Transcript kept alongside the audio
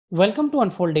Welcome to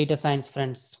Unfold Data Science,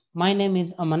 friends. My name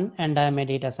is Aman and I am a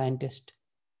data scientist.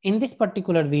 In this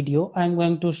particular video, I am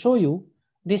going to show you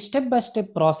the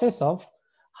step-by-step process of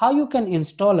how you can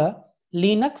install a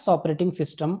Linux operating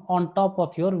system on top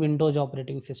of your Windows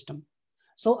operating system.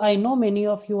 So I know many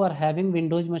of you are having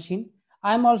Windows machine.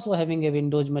 I am also having a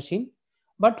Windows machine.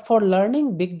 But for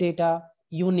learning big data,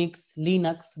 Unix,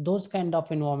 Linux, those kind of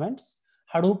environments,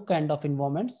 Hadoop kind of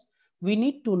environments, we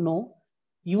need to know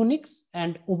Unix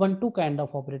and Ubuntu kind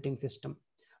of operating system.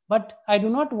 But I do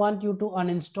not want you to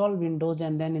uninstall Windows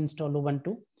and then install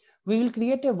Ubuntu. We will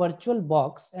create a virtual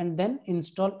box and then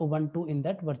install Ubuntu in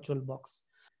that virtual box.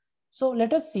 So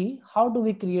let us see how do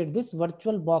we create this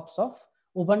virtual box of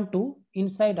Ubuntu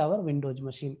inside our Windows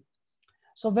machine.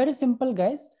 So very simple,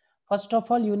 guys. First of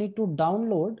all, you need to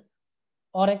download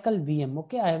Oracle VM.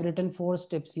 Okay, I have written 4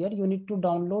 steps here. You need to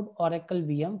download Oracle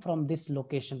VM from this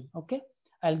location. Okay,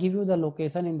 I'll give you the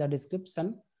location in the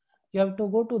description. You have to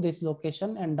go to this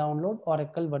location and download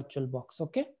Oracle VirtualBox.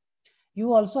 Okay,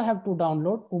 you also have to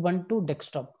download Ubuntu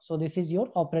desktop. So this is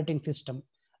your operating system,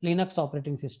 Linux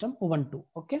operating system, Ubuntu.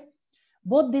 Okay,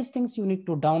 both these things you need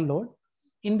to download.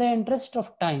 In the interest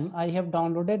of time, I have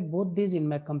downloaded both these in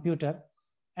my computer,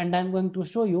 and I'm going to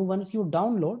show you once you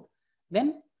download,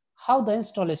 then how the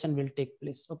installation will take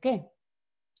place. Okay,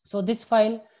 so this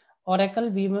file, Oracle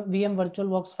VM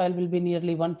VirtualBox file, will be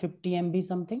nearly 150 MB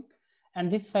something, and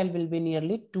this file will be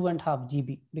nearly 2.5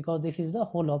 GB because this is the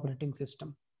whole operating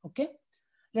system. Okay,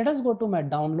 let us go to my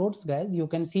downloads, guys. You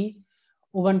can see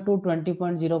Ubuntu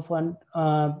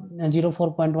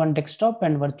 20.04.1 desktop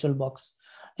and VirtualBox.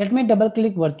 Let me double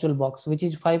click VirtualBox, which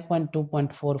is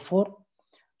 5.2.44.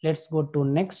 Let's go to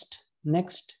next,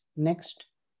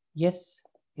 yes,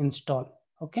 install.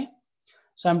 Okay,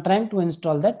 so I'm trying to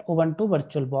install that Ubuntu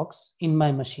VirtualBox in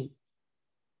my machine.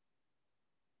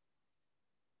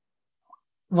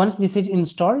 Once this is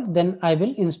installed, then I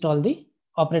will install the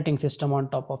operating system on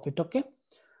top of it. Okay,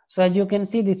 so as you can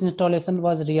see, this installation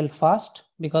was real fast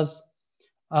because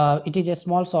it is a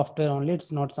small software only.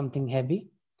 It's not something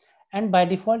heavy, and by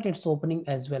default it's opening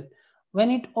as well. When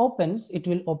it opens, it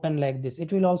will open like this.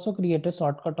 It will also create a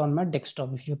shortcut on my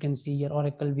desktop. If you can see here,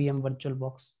 Oracle VM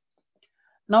VirtualBox.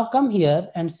 Now come here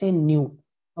and say new.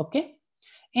 Okay,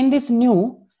 in this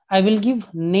new, I will give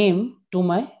name to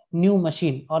my new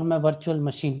machine or my virtual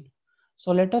machine.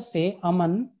 So let us say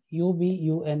Aman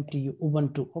Ubuntu,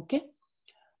 Ubuntu. Okay,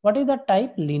 what is the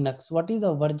type? Linux. What is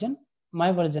the version?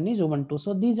 My version is Ubuntu.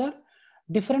 So these are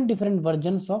different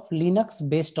versions of Linux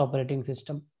based operating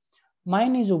system.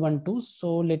 Mine is Ubuntu,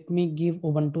 so let me give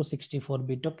Ubuntu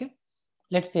 64-bit. Okay,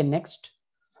 let's say next.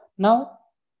 Now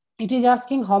it is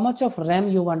asking how much of RAM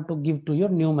you want to give to your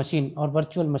new machine or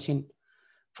virtual machine.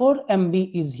 4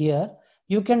 MB is here.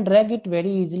 You can drag it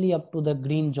very easily up to the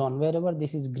green zone, wherever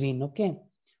this is green. Okay,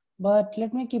 but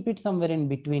let me keep it somewhere in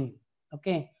between.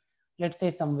 Okay, let's say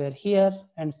somewhere here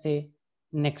and say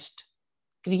next.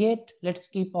 Create. Let's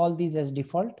keep all these as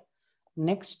default.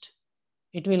 Next.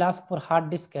 It will ask for hard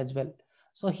disk as well.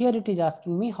 So here it is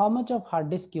asking me how much of hard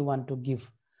disk you want to give.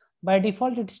 By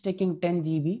default, it's taking 10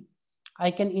 GB.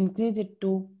 I can increase it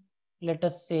to, let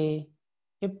us say,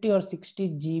 50 or 60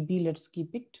 GB. Let's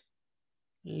keep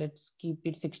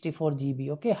it 64 GB.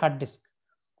 Okay, hard disk.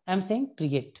 I'm saying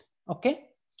create.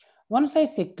 Okay, once I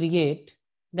say create,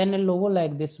 then a logo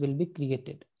like this will be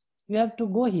created. You have to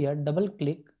go here, double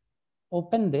click,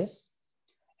 open this,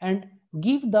 and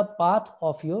give the path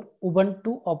of your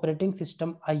Ubuntu operating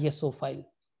system ISO file,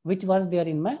 which was there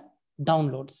in my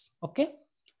downloads. Okay,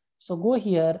 so go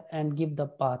here and give the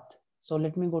path. So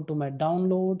let me go to my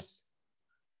downloads,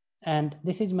 and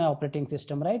this is my operating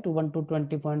system, right? Ubuntu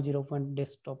 20.0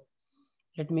 desktop.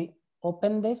 Let me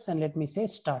open this and let me say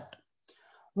start.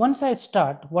 Once I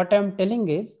start, what I'm telling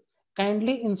is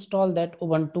kindly install that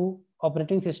Ubuntu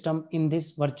operating system in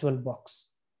this virtual box.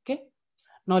 Okay,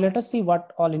 now let us see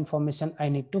what all information I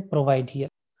need to provide here.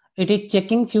 It is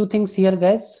checking few things here,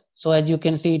 guys. So as you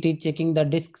can see, it is checking the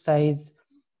disk size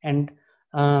and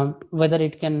whether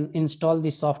it can install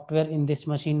the software in this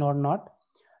machine or not.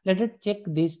 Let it check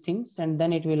these things, and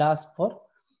then it will ask for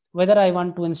whether I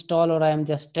want to install or I am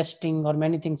just testing, or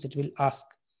many things it will ask.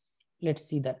 Let's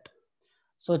see that.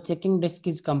 So checking disk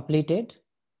is completed.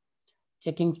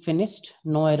 Checking finished,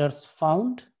 no errors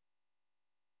found.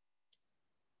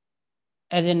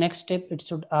 As a next step, it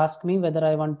should ask me whether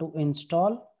I want to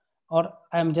install or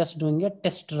I'm just doing a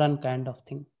test run kind of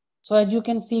thing. So as you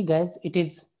can see, guys, it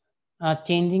is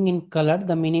changing in color.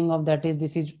 The meaning of that is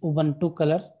this is Ubuntu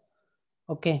color.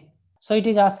 Okay, so it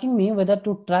is asking me whether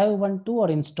to try Ubuntu or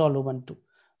install Ubuntu.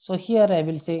 So here I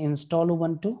will say install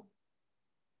Ubuntu.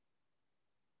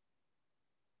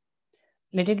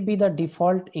 Let it be the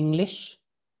default English,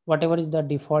 whatever is the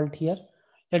default here.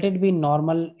 Let it be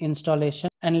normal installation,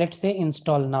 and let's say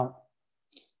install now.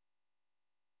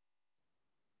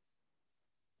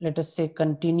 Let us say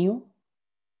continue.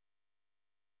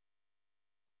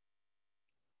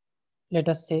 Let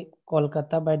us say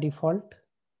Kolkata by default.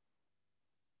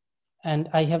 And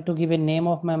I have to give a name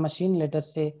of my machine. Let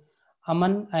us say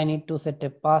Aman. I need to set a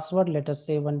password. Let us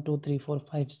say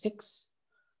 123456.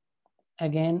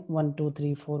 Again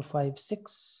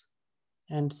 123456,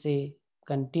 and say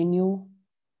continue.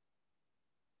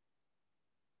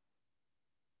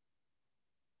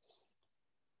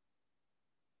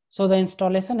 So the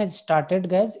installation has started,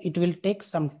 guys. It will take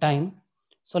some time.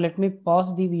 So let me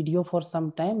pause the video for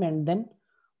some time, and then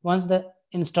once the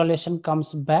installation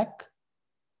comes back,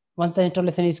 once the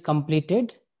installation is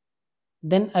completed,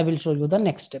 then I will show you the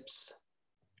next steps.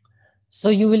 So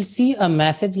you will see a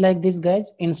message like this,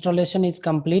 guys. Installation is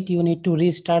complete. You need to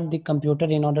restart the computer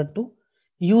in order to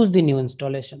use the new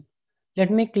installation. Let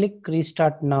me click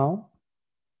restart now.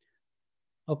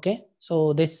 Okay,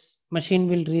 so this machine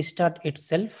will restart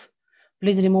itself.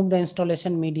 Please remove the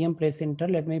installation medium, press enter.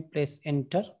 Let me press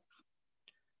enter.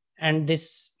 And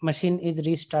this machine is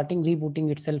restarting,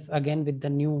 rebooting itself again with the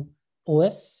new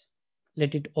OS.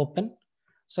 Let it open.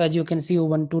 So as you can see,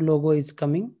 Ubuntu logo is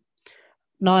coming.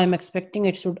 Now I'm expecting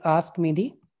it should ask me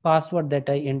the password that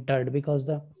I entered, because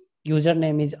the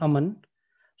username is Aman.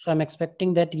 So I'm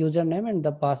expecting that username and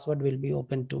the password will be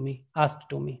open to me, asked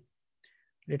to me.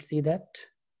 Let's see that.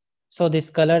 So this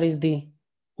color is the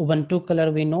Ubuntu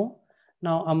color we know.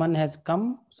 Now Aman has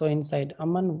come. So inside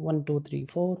Aman 1, 2, 3,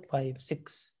 4, 5,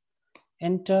 6,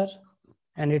 enter,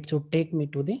 and it should take me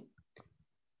to the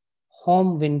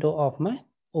home window of my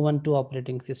Ubuntu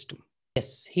operating system.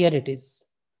 Yes, here it is.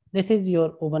 This is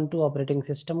your Ubuntu operating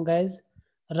system, guys,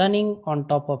 running on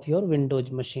top of your Windows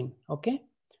machine. Okay.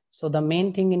 So the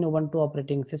main thing in Ubuntu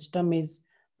operating system is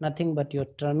nothing but your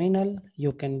terminal.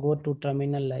 You can go to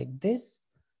terminal like this,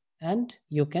 and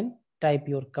you can type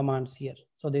your commands here.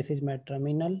 So this is my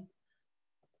terminal.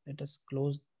 Let us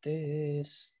close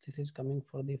this. This is coming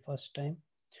for the first time.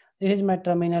 This is my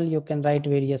terminal. You can write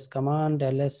various commands,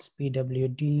 ls,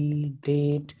 pwd,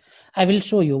 date. I will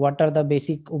show you what are the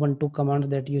basic Ubuntu commands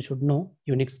that you should know,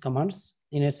 Unix commands,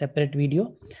 in a separate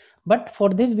video. But for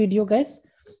this video, guys,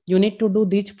 you need to do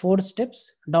these 4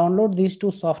 steps. Download these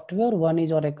 2 software. One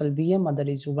is Oracle VM, other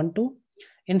is Ubuntu.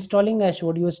 Installing, I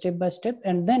showed you step by step.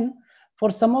 And then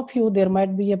for some of you, there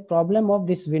might be a problem of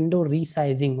this window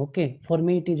resizing. Okay, for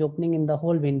me, it is opening in the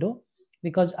whole window,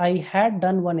 because I had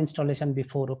done one installation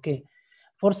before. Okay,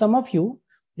 for some of you,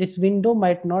 this window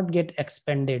might not get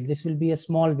expanded. This will be a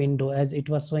small window as it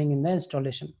was showing in the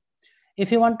installation.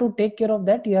 If you want to take care of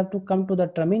that, you have to come to the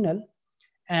terminal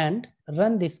and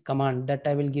run this command that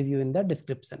I will give you in the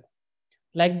description.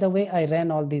 Like the way I ran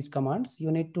all these commands,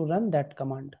 you need to run that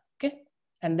command. Okay,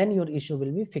 and then your issue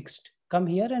will be fixed. Come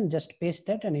here and just paste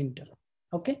that and enter.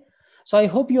 Okay, so I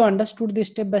hope you understood the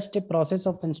step-by-step process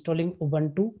of installing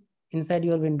Ubuntu inside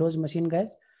your Windows machine,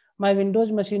 guys. My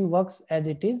Windows machine works as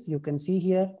it is. You can see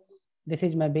here, this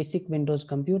is my basic Windows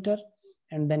computer,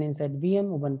 and then inside VM,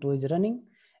 Ubuntu is running.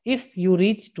 If you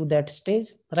reach to that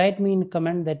stage, write me in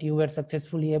comment that you were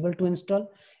successfully able to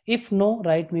install. If no,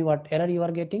 write me what error you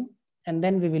are getting, and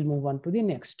then we will move on to the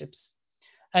next steps.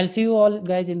 I'll see you all,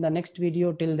 guys, in the next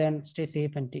video. Till then, stay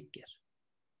safe and take care.